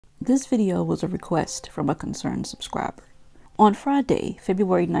This video was a request from a concerned subscriber. On Friday,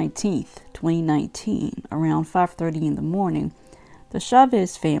 February 19th, 2019, around 5:30 in the morning, the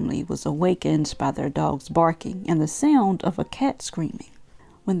Chavez family was awakened by their dogs barking and the sound of a cat screaming.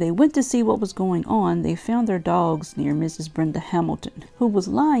 When they went to see what was going on, they found their dogs near Mrs. Brenda Hamilton, who was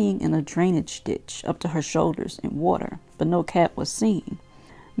lying in a drainage ditch up to her shoulders in water, but no cat was seen.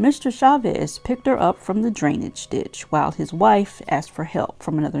 Mr. Chavez picked her up from the drainage ditch while his wife asked for help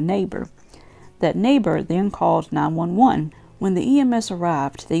from another neighbor. That neighbor then called 911. When the EMS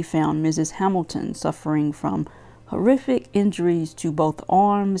arrived, they found Mrs. Hamilton suffering from horrific injuries to both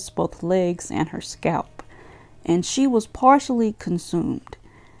arms, both legs, and her scalp, and she was partially consumed.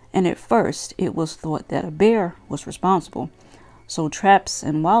 And at first, it was thought that a bear was responsible, so traps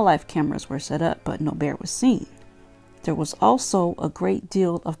and wildlife cameras were set up, but no bear was seen. There was also a great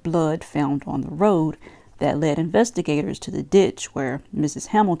deal of blood found on the road that led investigators to the ditch where Mrs.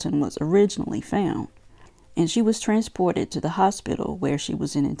 Hamilton was originally found. And she was transported to the hospital where she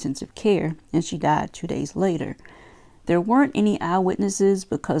was in intensive care, and she died 2 days later. There weren't any eyewitnesses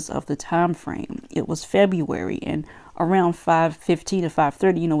because of the time frame. It was February, and around 5:15 to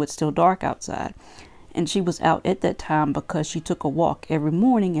 5:30, it's still dark outside. And she was out at that time because she took a walk every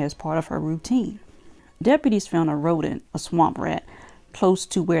morning as part of her routine. Deputies found a rodent, a swamp rat, close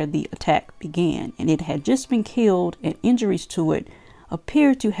to where the attack began, and it had just been killed, and injuries to it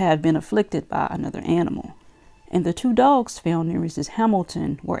appeared to have been inflicted by another animal. And the 2 dogs found near Mrs.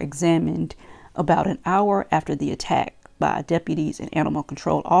 Hamilton were examined about an hour after the attack by deputies and animal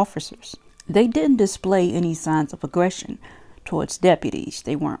control officers. They didn't display any signs of aggression towards deputies.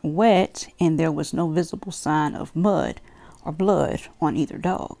 They weren't wet, and there was no visible sign of mud or blood on either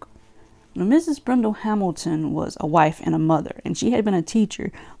dog. Now, Mrs. Brenda Hamilton was a wife and a mother, and she had been a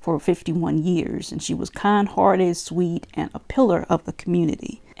teacher for 51 years, and she was kind-hearted, sweet, and a pillar of the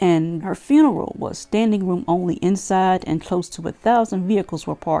community. And her funeral was standing room only inside, and close to 1,000 vehicles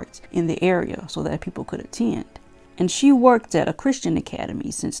were parked in the area so that people could attend. And she worked at a Christian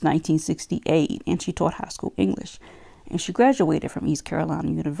academy since 1968, and she taught high school English. And she graduated from East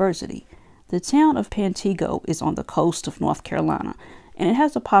Carolina University. The town of Pantego is on the coast of North Carolina, and it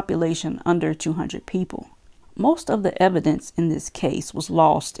has a population under 200 people. Most of the evidence in this case was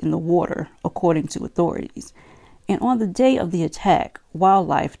lost in the water, according to authorities. And on the day of the attack,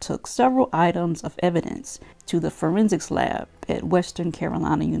 wildlife took several items of evidence to the forensics lab at Western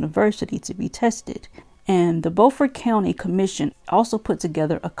Carolina University to be tested. And the Beaufort County Commission also put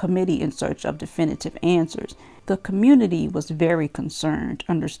together a committee in search of definitive answers. The community was very concerned,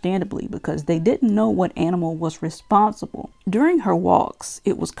 understandably, because they didn't know what animal was responsible. During her walks,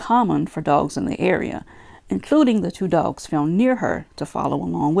 it was common for dogs in the area, including the 2 dogs found near her, to follow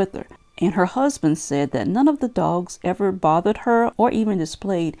along with her. And her husband said that none of the dogs ever bothered her or even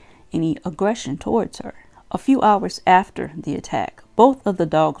displayed any aggression towards her. A few hours after the attack, both of the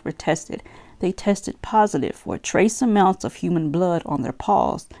dogs were tested. They tested positive for trace amounts of human blood on their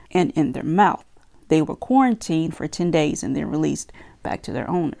paws and in their mouth. They were quarantined for 10 days and then released back to their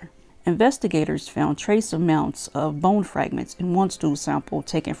owner. Investigators found trace amounts of bone fragments in one stool sample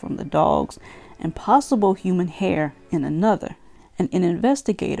taken from the dogs and possible human hair in another. And an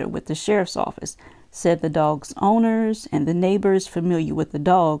investigator with the sheriff's office said the dogs' owners and the neighbors familiar with the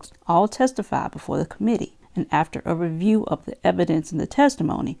dogs all testified before the committee. And after a review of the evidence and the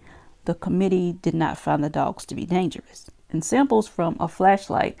testimony, the committee did not find the dogs to be dangerous. And samples from a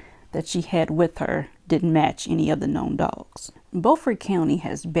flashlight that she had with her didn't match any of the known dogs. Beaufort County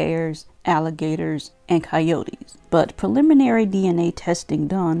has bears, alligators, and coyotes, but preliminary DNA testing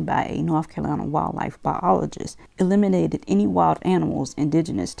done by a North Carolina wildlife biologist eliminated any wild animals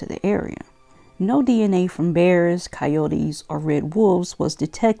indigenous to the area. No DNA from bears, coyotes, or red wolves was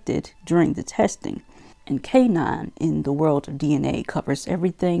detected during the testing. And canine in the world of DNA covers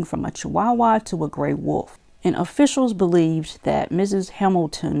everything from a chihuahua to a gray wolf. And officials believed that Mrs.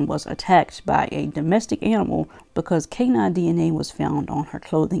 Hamilton was attacked by a domestic animal because canine DNA was found on her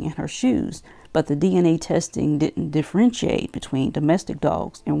clothing and her shoes. But the DNA testing didn't differentiate between domestic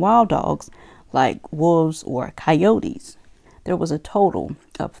dogs and wild dogs like wolves or coyotes. There was a total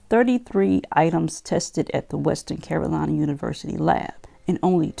of 33 items tested at the Western Carolina University lab, and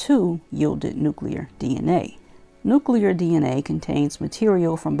only 2 yielded nuclear DNA. Nuclear DNA contains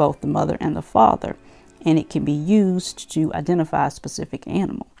material from both the mother and the father, and it can be used to identify a specific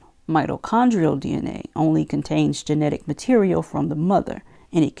animal. Mitochondrial DNA only contains genetic material from the mother,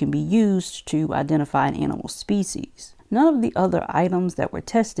 and it can be used to identify an animal species. None of the other items that were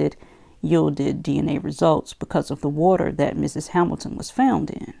tested yielded DNA results because of the water that Mrs. Hamilton was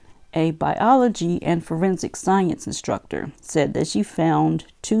found in. A biology and forensic science instructor said that she found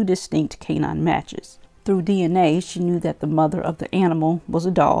 2 distinct canine matches. Through DNA, she knew that the mother of the animal was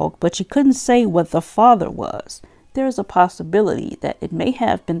a dog, but she couldn't say what the father was. There is a possibility that it may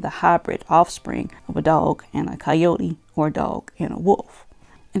have been the hybrid offspring of a dog and a coyote, or a dog and a wolf.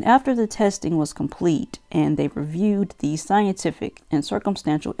 And after the testing was complete and they reviewed the scientific and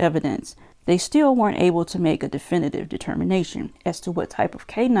circumstantial evidence, they still weren't able to make a definitive determination as to what type of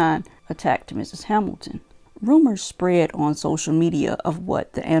canine attacked Mrs. Hamilton. Rumors spread on social media of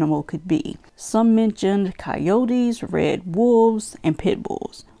what the animal could be. Some mentioned coyotes, red wolves, and pit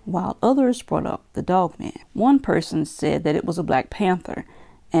bulls, while others brought up the dogman. One person said that it was a black panther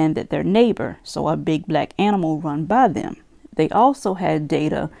and that their neighbor saw a big black animal run by them. They also had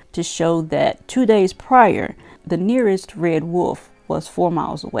data to show that 2 days prior, the nearest red wolf was 4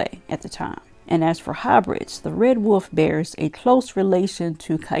 miles away at the time. And as for hybrids, the red wolf bears a close relation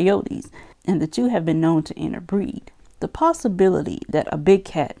to coyotes, and the two have been known to interbreed. The possibility that a big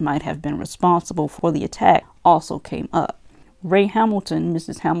cat might have been responsible for the attack also came up. Ray Hamilton,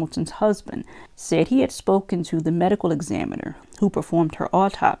 Mrs. Hamilton's husband, said he had spoken to the medical examiner who performed her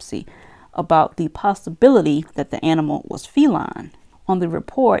autopsy about the possibility that the animal was feline. On the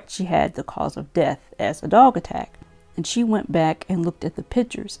report, she had the cause of death as a dog attack, and she went back and looked at the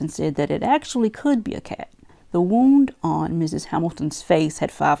pictures and said that it actually could be a cat. The wound on Mrs. Hamilton's face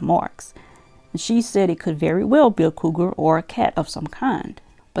had 5 marks, and she said it could very well be a cougar or a cat of some kind,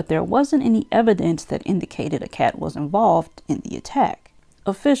 but there wasn't any evidence that indicated a cat was involved in the attack.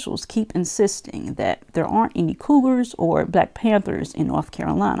 Officials keep insisting that there aren't any cougars or black panthers in North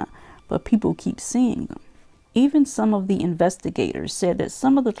Carolina, but people keep seeing them. Even some of the investigators said that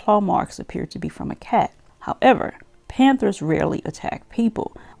some of the claw marks appeared to be from a cat. However, panthers rarely attack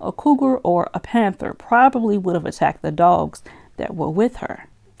people. A cougar or a panther probably would have attacked the dogs that were with her.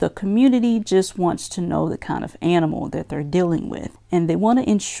 The community just wants to know the kind of animal that they're dealing with, and they want to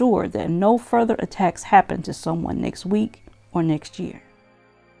ensure that no further attacks happen to someone next week or next year.